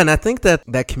 Yeah, and I think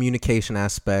that communication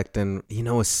aspect, and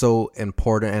is so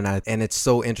important, and it's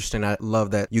so interesting. I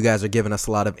love that you guys are giving us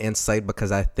a lot of insight,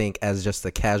 because I think as just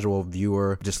a casual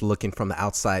viewer, just looking from the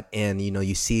outside in,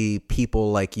 you see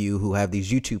people like you who have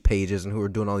these YouTube pages and who are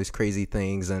doing all these crazy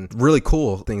things and really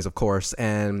cool things, of course,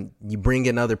 and you bring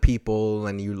in other people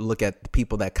and you look at the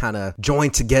people that kind of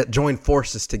join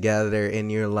forces together,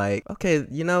 and you're like, okay,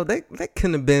 that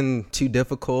couldn't have been too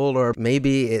difficult, or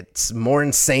maybe it's more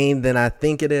insane than I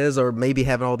think it is, or maybe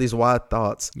having all these wild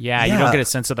thoughts. Yeah, you don't get a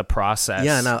sense of the process.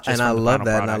 Yeah, and I love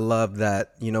that. Product. And I love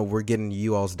that, we're getting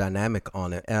you all's dynamic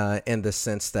on it, in the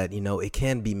sense that, it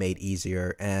can be made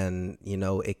easier, and,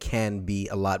 it can be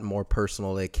a lot more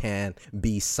personal. It can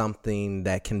be something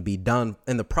that can be done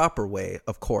in the proper way,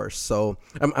 of course. So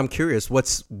I'm curious,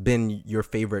 what's been your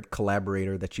favorite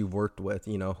collaborator that you've worked with?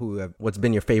 What's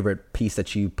been your favorite piece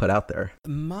that you put out there?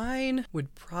 Mine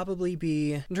would probably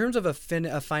be, in terms of a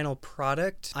final product,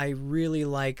 I really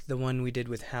like the one we did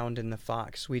with Hound and the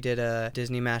Fox. We did a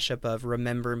Disney mashup of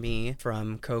Remember Me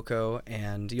from Coco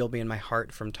and You'll Be in My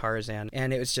Heart from Tarzan.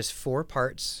 And it was just 4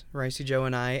 parts, Ricey Joe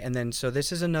and I. And then, so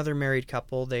this is another married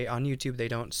couple. They, on YouTube, they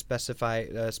don't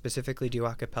specifically do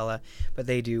a cappella, but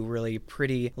they do really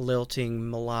pretty lilting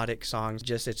melodic songs.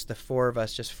 It's the 4 of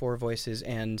us, just 4 voices.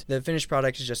 And the finished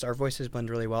product is just, our voices blend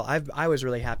really well. I was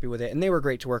really happy with it. And they were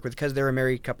great to work with because they're a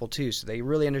married couple too. So they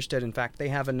really understood. In fact, they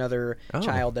have another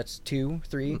child that's 2,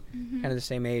 3, kind of the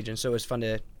same age, and so it was fun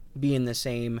to be in the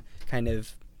same kind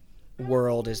of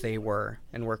world as they were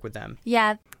and work with them.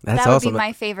 Yeah, that's that would awesome. be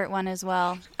my favorite one as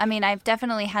well. I mean, I've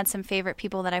definitely had some favorite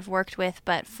people that I've worked with,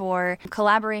 but for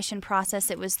collaboration process,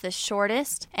 it was the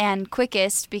shortest and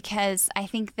quickest because I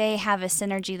think they have a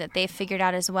synergy that they've figured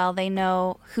out as well. They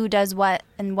know who does what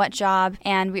and what job,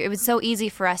 and it was so easy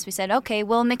for us. We said, okay,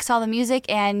 we'll mix all the music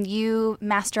and you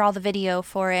master all the video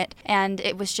for it, and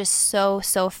it was just so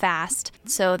fast.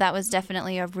 So that was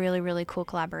definitely a really, really cool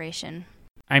collaboration.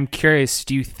 I'm curious,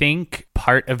 do you think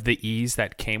part of the ease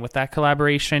that came with that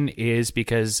collaboration is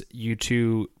because you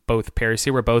two both pairs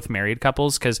here were both married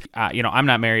couples? Because, I'm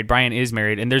not married. Brian is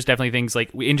married. And there's definitely things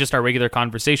like in just our regular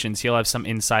conversations, he'll have some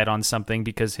insight on something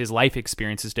because his life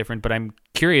experience is different. But I'm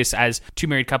curious, as 2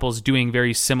 married couples doing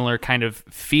very similar kind of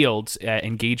fields,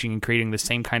 engaging and creating the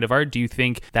same kind of art, do you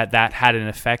think that had an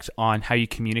effect on how you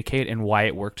communicate and why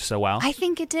it worked so well? I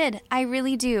think it did. I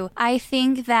really do. I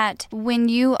think that when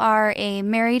you are a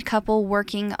married couple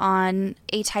working on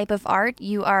a type of art,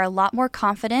 you are a lot more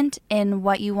confident in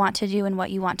what you want to do and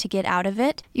what you want to get out of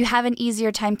it. You have an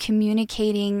easier time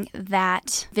communicating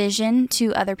that vision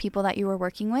to other people that you were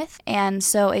working with. And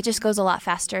so it just goes a lot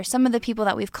faster. Some of the people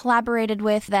that we've collaborated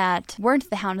with that weren't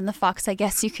the Hound and the Fox, I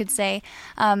guess you could say,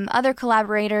 other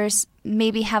collaborators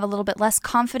maybe have a little bit less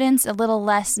confidence, a little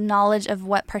less knowledge of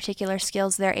what particular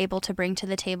skills they're able to bring to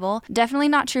the table. Definitely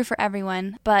not true for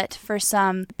everyone, but for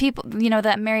some people,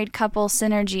 that married couple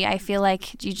synergy, I feel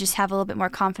like you just have a little bit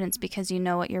more confidence because you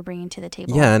know what you're bringing to the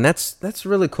table. Yeah, and that's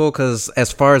really cool because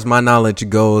as far as my knowledge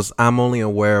goes, I'm only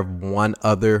aware of one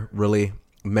other really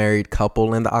married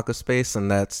couple in the aqua space,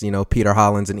 and that's Peter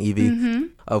Hollins and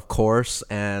Evie, of course.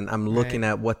 And I'm looking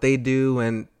at what they do,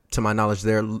 and to my knowledge,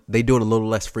 they do it a little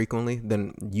less frequently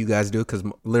than you guys do because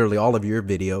literally all of your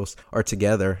videos are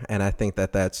together, and I think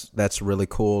that's really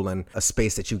cool and a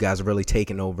space that you guys have really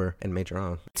taken over and made your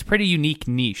own. It's a pretty unique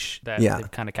niche that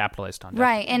they've kind of capitalized on.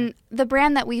 Right, and the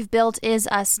brand that we've built is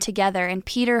us together, and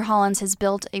Peter Hollins has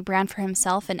built a brand for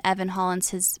himself, and Evan Hollins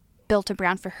has built a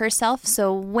brand for herself.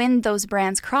 So when those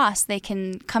brands cross, they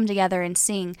can come together and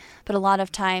sing. But a lot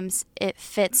of times it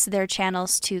fits their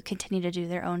channels to continue to do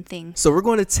their own thing. So we're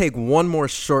going to take one more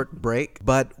short break,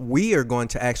 but we are going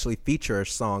to actually feature a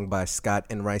song by Scott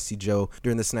and Ricey Joe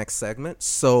during this next segment.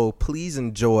 So please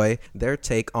enjoy their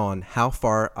take on How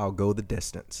Far I'll Go the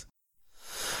Distance.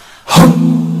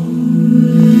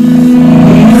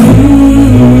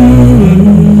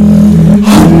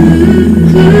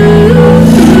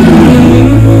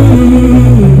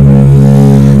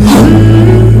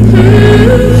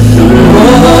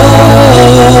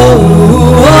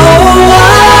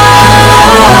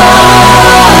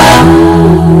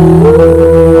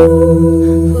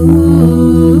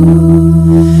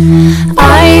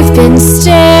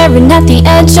 At the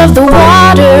edge of the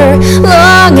water,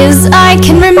 long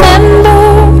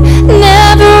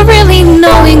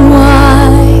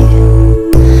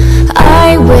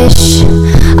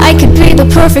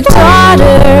perfect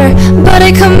daughter, but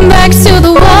I come back to the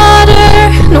water,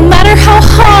 no matter how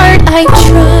hard I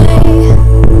try.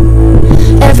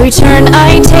 Every turn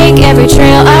I take, every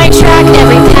trail I track,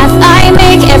 every path I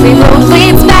make, every road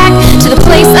leads back to the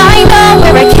place I know,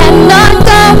 where I cannot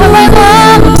go, where I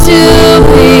long to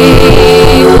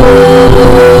be.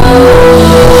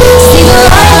 See the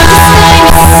light of the sky,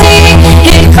 the sea,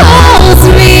 it calls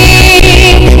me,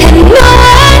 and no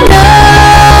one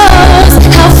knows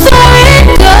how far it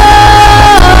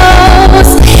goes.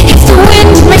 If the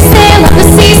wind in my sail on the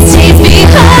sea stays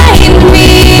behind me,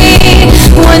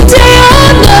 one day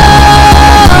I'll know.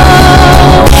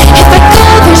 If I go,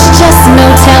 there's just no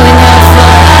telling how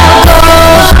far I'll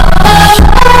go.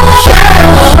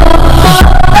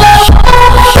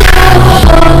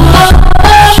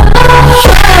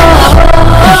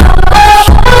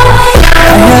 I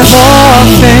have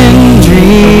often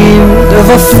dreamed of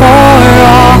a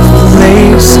far-off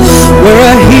place where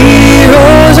a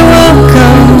hero's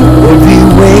welcome would be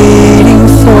waiting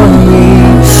for me,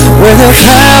 where the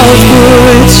crowd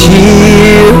would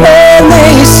cheer when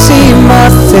they see my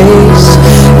face,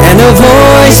 and a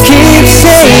voice keeps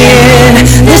saying,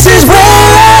 this is where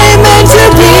I'm meant to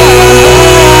be.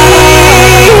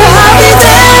 I'll be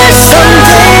there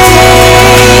someday.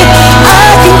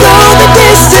 I can go the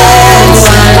distance.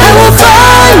 I will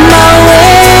find my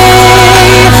way.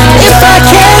 If I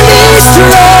can be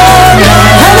strong,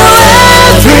 I know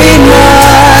every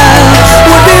mile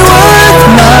would be worth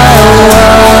my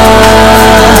while.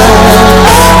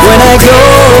 When I go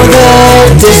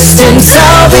the distance,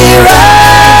 I'll be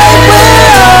right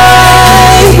where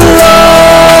I belong.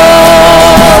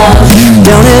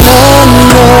 Down an unknown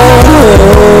road.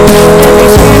 Every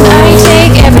turn I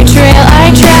take, every trail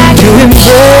I track, To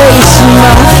embrace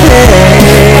my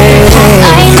fate.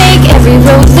 I make, every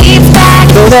road leads back.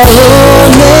 Though that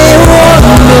road may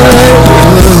wander, it will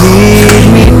lead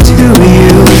me to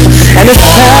you. And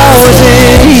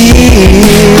 1,000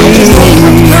 years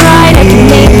Pride I can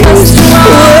make us strong.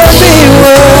 will be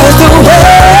worth the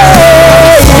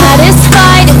wait.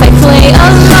 Satisfied if I play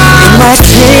along. Might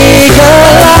take a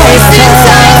Different times and different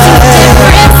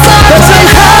songs. but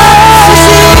somehow should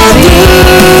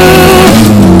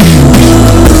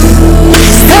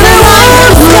be. And I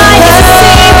won't fly to sea. It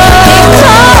calls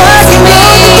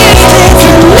me.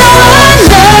 And no one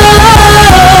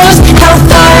knows how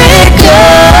far it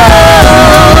goes.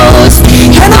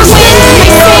 And the wind may sail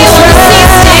on the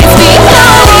sea stays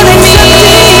behind me.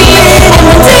 And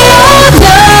one day I'll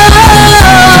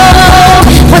know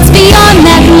what's beyond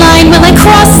that line. Will I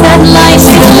cross that line?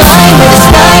 See the line where the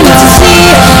sky meets the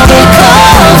sea. It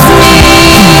calls me.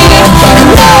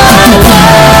 And no one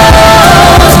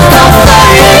knows how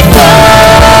far it goes.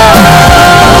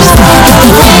 The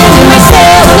wind in my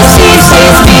sail and the sea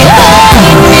stays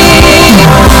behind me.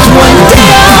 One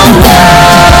day I'll know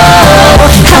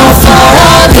how far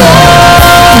I'll go.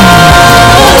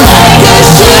 Like a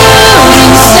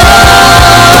shooting star,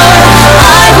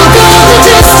 I will go the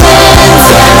distance.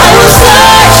 I will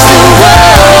search the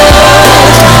world.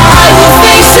 I will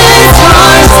face the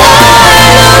storms. I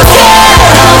don't care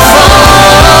how far.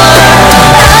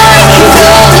 I can go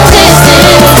the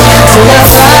distance till I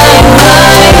find my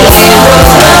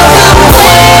hero's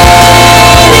welcome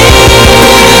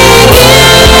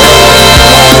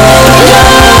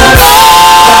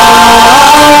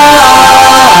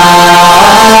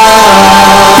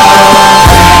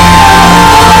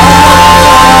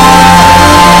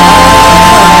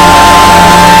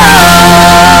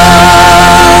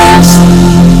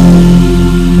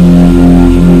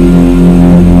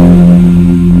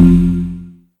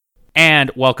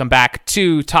And welcome back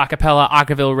to Talkapella,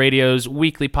 Acaville Radio's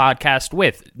weekly podcast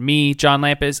with me, John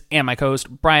Lampis, and my co-host,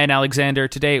 Brian Alexander.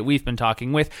 Today, we've been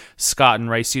talking with Scott and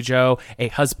Ricey Joe, a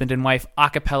husband and wife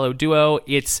acapella duo.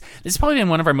 This has probably been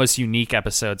one of our most unique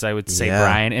episodes, I would say, Yeah.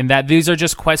 Brian, in that these are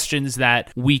just questions that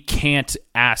we can't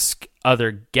ask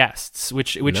other guests,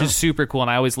 which is super cool.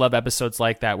 And I always love episodes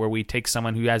like that where we take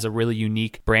someone who has a really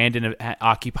unique brand and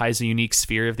occupies a unique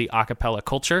sphere of the acapella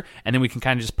culture, and then we can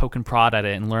kind of just poke and prod at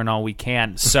it and learn all we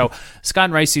can. So Scott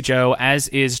and Ricey Joe, as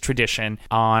is tradition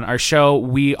on our show,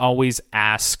 we always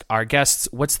ask our guests,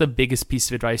 what's the biggest piece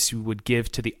of advice you would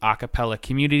give to the acapella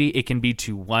community? It can be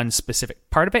to one specific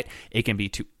part of it. It can be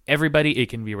to everybody. It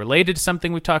can be related to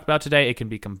something we've talked about today. It can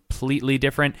be completely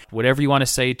different. Whatever you want to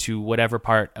say to whatever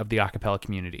part of the acapella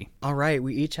community. All right,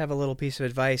 we each have a little piece of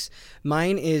advice.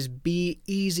 Mine is be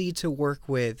easy to work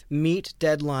with, meet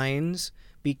deadlines,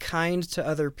 be kind to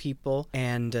other people,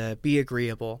 and be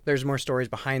agreeable. There's more stories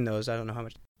behind those. I don't know how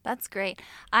much. That's great.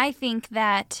 I think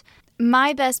that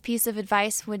My best piece of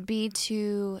advice would be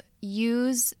to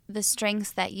use the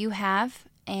strengths that you have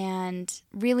and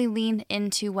really lean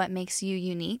into what makes you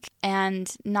unique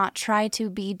and not try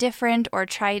to be different or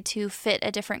try to fit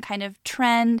a different kind of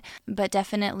trend, but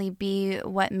definitely be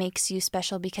what makes you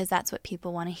special, because that's what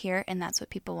people want to hear and that's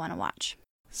what people want to watch.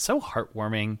 So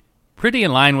heartwarming. Pretty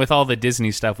in line with all the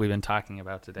Disney stuff we've been talking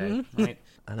about today, right?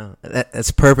 I know.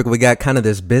 That's perfect. We got kind of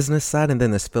this business side and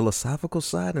then this philosophical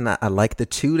side, and I like the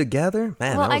two together.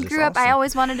 Man, Well, that I was just grew up, I awesome.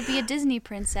 always wanted to be a Disney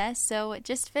princess, so it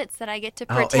just fits that I get to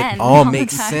Oh, pretend. it all the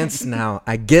makes time. sense now.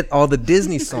 I get all the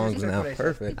Disney songs now.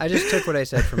 Perfect. I just took what I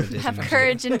said from a Disney Have movie.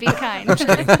 courage and be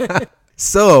kind.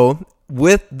 So,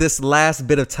 with this last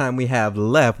bit of time we have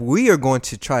left, we are going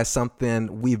to try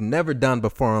something we've never done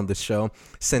before on the show.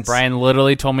 Since Brian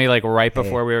literally told me like right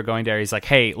before we were going there, he's like,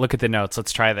 "Hey, look at the notes.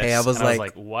 Let's try this." Hey, I was And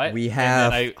like, "What?" We And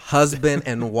have then husband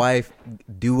and wife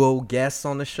duo guests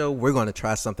on the show. We're going to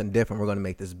try something different. We're going to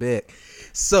make this big.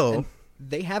 So,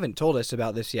 They haven't told us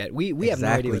about this yet. We have no idea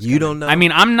exactly. what's You coming. don't know. I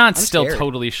mean, I'm not still scared.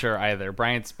 totally sure either.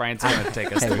 Brian's going to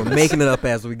take us Hey, through we're this. making it up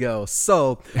as we go.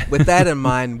 So, with that in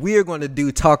mind, we are going to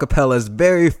do Talkapella's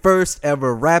very first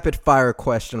ever rapid fire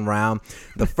question round.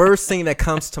 The first thing that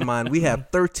comes to mind, we have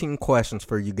 13 questions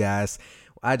for you guys.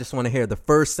 I just want to hear the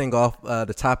first thing off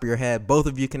the top of your head. Both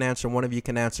of you can answer. One of you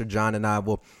can answer. John and I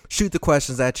will shoot the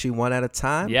questions at you one at a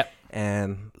time. Yep.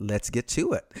 And let's get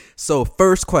to it. So,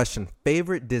 first question,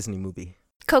 favorite Disney movie?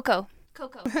 Coco.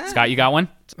 Scott, you got one?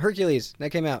 Hercules,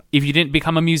 that came out. If you didn't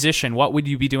become a musician, what would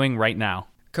you be doing right now?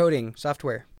 Coding,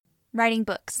 software. Writing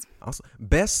books. Also,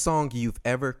 best song you've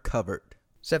ever covered?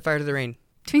 Set fire to the rain.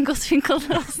 Twinkle, twinkle,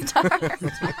 little star.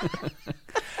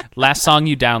 Last song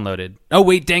you downloaded. Oh,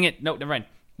 wait, dang it. No, never mind.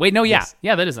 Wait, no, yeah. Yes.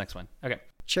 Yeah, that is the next one. Okay.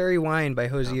 Cherry Wine by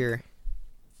Hosier.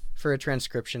 For a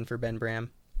transcription for Ben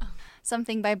Bram.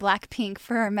 Something by Blackpink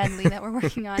for our medley that we're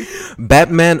working on.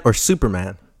 Batman or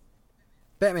Superman?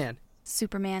 Batman.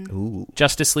 Superman. Ooh,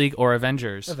 Justice League or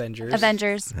Avengers? Avengers.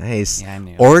 Avengers. nice. Yeah, I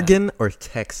knew Oregon or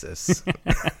Texas?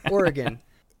 Oregon.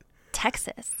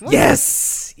 Texas.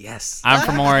 Yes. Yes. I'm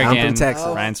from Oregon. I'm from Texas.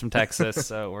 Ryan's from Texas,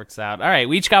 so it works out. All right,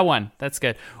 we each got one. That's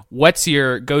good. What's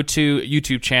your go-to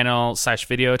YouTube channel /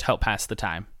 video to help pass the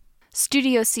time?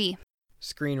 Studio C.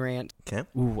 Screen Rant. Okay.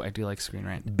 Ooh, I do like Screen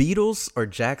Rant. Beatles or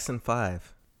Jackson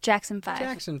 5? Jackson 5.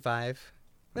 Jackson 5.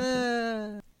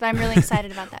 But I'm really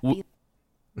excited about that beat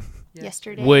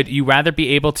yesterday. Would you rather be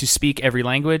able to speak every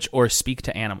language or speak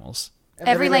to animals?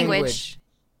 Every language.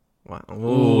 Wow.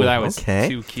 Ooh, that was okay.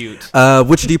 too cute.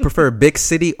 Which do you prefer, big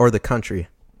city or the country?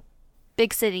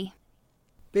 Big city.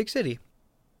 Big City.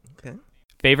 Okay.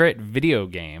 Favorite video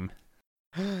game?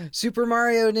 Super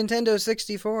Mario Nintendo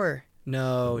 64.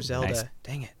 No, Zelda. nice.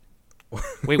 Dang it.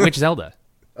 Wait, which Zelda?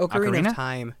 Ocarina Ocarina? of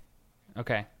Time.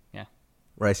 Okay, yeah.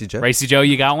 Ricey Joe? Racy Joe,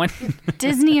 you got one?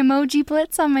 Disney Emoji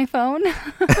Blitz on my phone.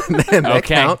 That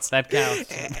Okay, counts. that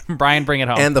counts. Brian, bring it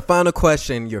home. And the final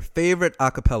question, your favorite a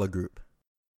cappella group?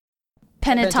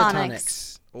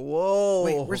 Pentatonics. Whoa.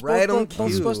 Wait, we're right on both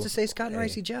cue. supposed to say Scott and Hey.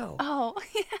 Ricey Joe. Oh,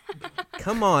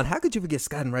 Come on. How could you forget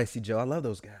Scott and Ricey Joe? I love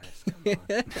those guys. Come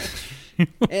on.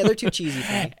 Yeah, they're too cheesy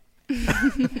for me.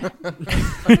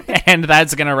 And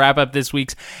that's going to wrap up this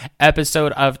week's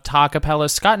episode of Talkapella.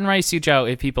 Scott and Ricey Joe,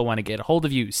 if people want to get a hold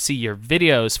of you, see your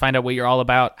videos, find out what you're all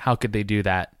about, how could they do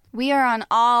that? we are on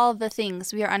all the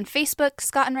things. We are on Facebook,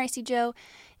 Scott and Ricey Joe,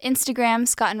 Instagram,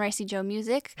 Scott and Ricey Joe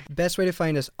Music. Best way to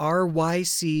find us,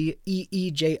 RYCEEJO.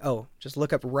 Just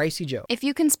look up Ricey Joe. If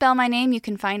you can spell my name, you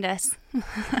can find us.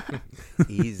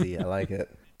 Easy. I like it.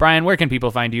 Brian, where can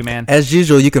people find you, man? As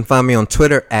usual, you can find me on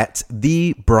Twitter at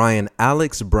the Brian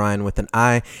Alex, Brian with an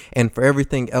I. And for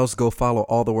everything else, go follow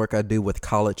all the work I do with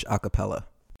College Acapella.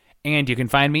 And you can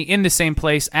find me in the same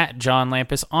place at John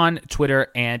Lampus on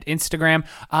Twitter and Instagram.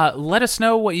 Let us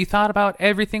know what you thought about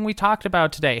everything we talked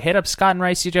about today. Hit up Scott and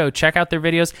Ricey Joe. Check out their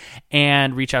videos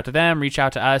and reach out to them. Reach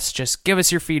out to us. Just give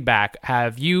us your feedback.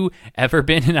 Have you ever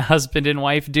been in a husband and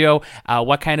wife duo?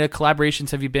 What kind of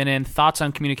collaborations have you been in? Thoughts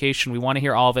on communication? We want to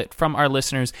hear all of it from our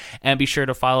listeners. And be sure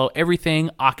to follow everything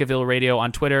Acaville Radio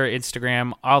on Twitter,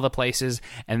 Instagram, all the places.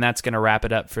 And that's going to wrap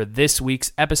it up for this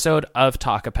week's episode of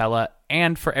Talkapella.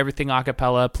 And for everything a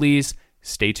cappella, please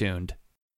stay tuned.